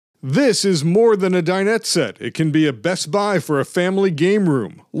This is more than a dinette set. It can be a Best Buy for a family game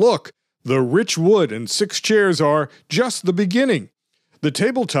room. Look, the rich wood and 6 chairs are just the beginning. The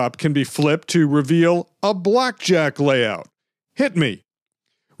tabletop can be flipped to reveal a blackjack layout. Hit me.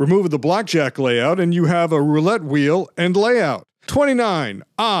 Remove the blackjack layout and you have a roulette wheel and layout. 29,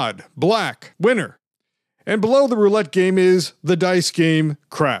 odd, black, winner. And below the roulette game is the dice game,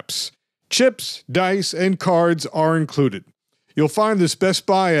 craps. Chips, dice, and cards are included. You'll find this Best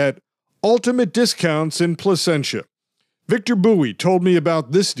Buy at Ultimate Discounts in Placentia. Victor Bowie told me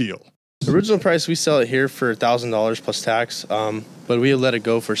about this deal. Original price, we sell it here for $1,000 plus tax, but we let it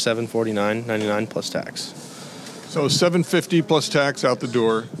go for $749.99 plus tax. So $750 plus tax out the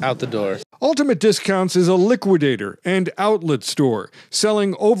door. Out the door. Ultimate Discounts is a liquidator and outlet store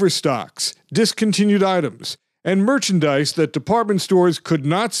selling overstocks, discontinued items, and merchandise that department stores could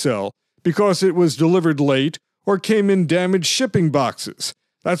not sell because it was delivered late or came in damaged shipping boxes.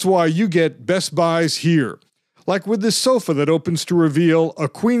 That's why you get Best Buys here. Like with this sofa that opens to reveal a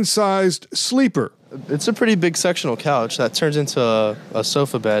queen-sized sleeper. It's a pretty big sectional couch that turns into a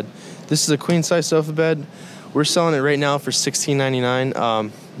sofa bed. This is a queen-size sofa bed. We're selling it right now for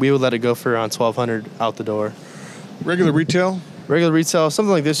 $16.99. We would let it go for around $1,200 out the door. Regular retail? Regular retail,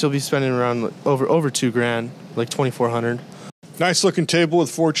 something like this, you'll be spending around over $2,000, like $2,400. Nice looking table with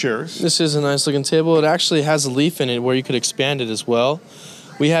 4 chairs. This is a nice looking table. It actually has a leaf in it where you could expand it as well.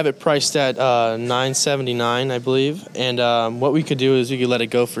 We have it priced at $979, I believe. And what we could do is we could let it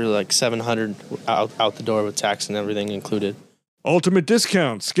go for like $700 out the door with tax and everything included. Ultimate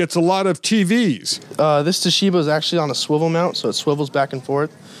Discounts gets a lot of TVs. This Toshiba is actually on a swivel mount, so it swivels back and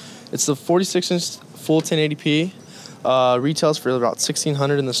forth. It's the 46-inch full 1080p. Retails for about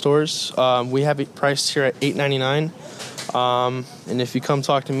 $1,600 in the stores. We have it priced here at $899. And if you come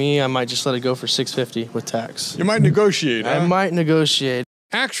talk to me, I might just let it go for $650 with tax. You might negotiate, huh? I might negotiate.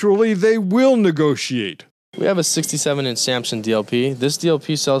 Actually, they will negotiate. We have a 67-inch Samsung DLP. This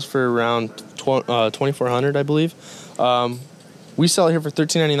DLP sells for around $2,400, I believe. We sell it here for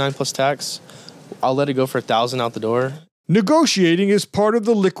 $1,399 plus tax. I'll let it go for $1,000 out the door. Negotiating is part of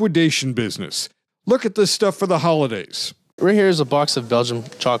the liquidation business. Look at this stuff for the holidays. Right here is a box of Belgian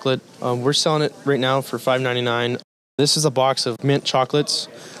chocolate. We're selling it right now for $5.99. This is a box of mint chocolates.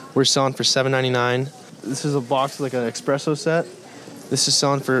 We're selling for $7.99. This is a box like an espresso set. This is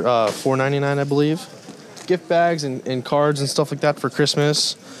selling for $4.99, I believe. Gift bags and cards and stuff like that for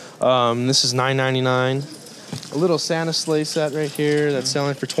Christmas. This is $9.99. A little Santa sleigh set right here that's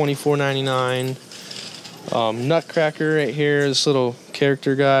selling for $24.99. Nutcracker right here, this little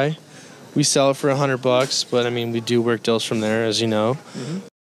character guy. We sell it for $100, but I mean we do work deals from there, as you know. Mm-hmm.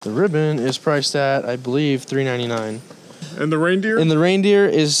 The ribbon is priced at, I believe, $3.99. And the reindeer? And the reindeer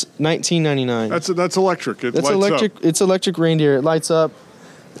is $19.99. That's electric. That's electric. Up. It's electric reindeer. It lights up.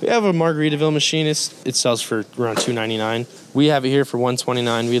 We have a Margaritaville machine. It sells for around $2.99. We have it here for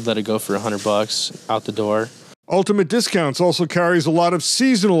 $129. We'd let it go for $100 out the door. Ultimate Discounts also carries a lot of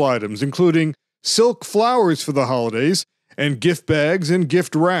seasonal items, including silk flowers for the holidays and gift bags and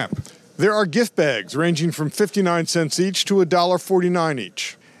gift wrap. There are gift bags ranging from 59 cents each to $1.49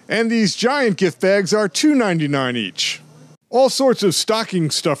 each. And these giant gift bags are $2.99 each. All sorts of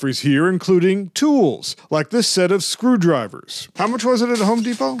stocking stuffers here, including tools, like this set of screwdrivers. How much was it at Home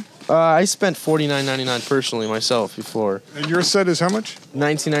Depot? I spent $49.99 personally myself before. And your set is how much?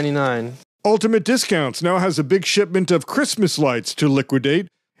 $19.99. Ultimate Discounts now has a big shipment of Christmas lights to liquidate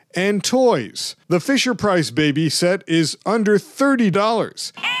and toys. The Fisher-Price Baby set is under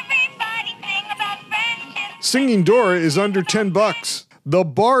 $30. Singing Dora is under $10. The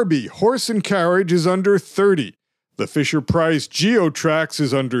Barbie Horse and Carriage is under $30. The Fisher-Price Geotrax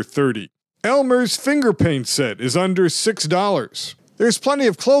is under $30. Elmer's Finger Paint set is under $6. There's plenty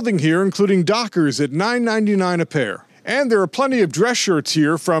of clothing here, including Dockers at $9.99 a pair. And there are plenty of dress shirts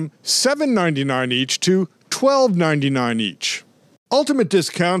here from $7.99 each to $12.99 each. Ultimate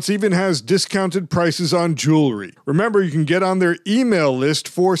Discounts even has discounted prices on jewelry. Remember, you can get on their email list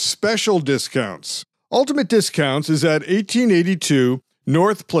for special discounts. Ultimate Discounts is at 1882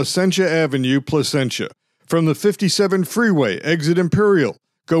 North Placentia Avenue, Placentia. From the 57 freeway, exit Imperial,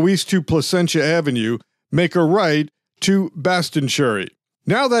 go east to Placentia Avenue, make a right to Bastoncherry.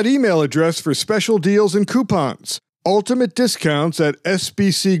 Now that email address for special deals and coupons. Ultimate Discounts at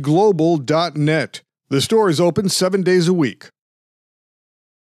sbcglobal.net. The store is open 7 days a week.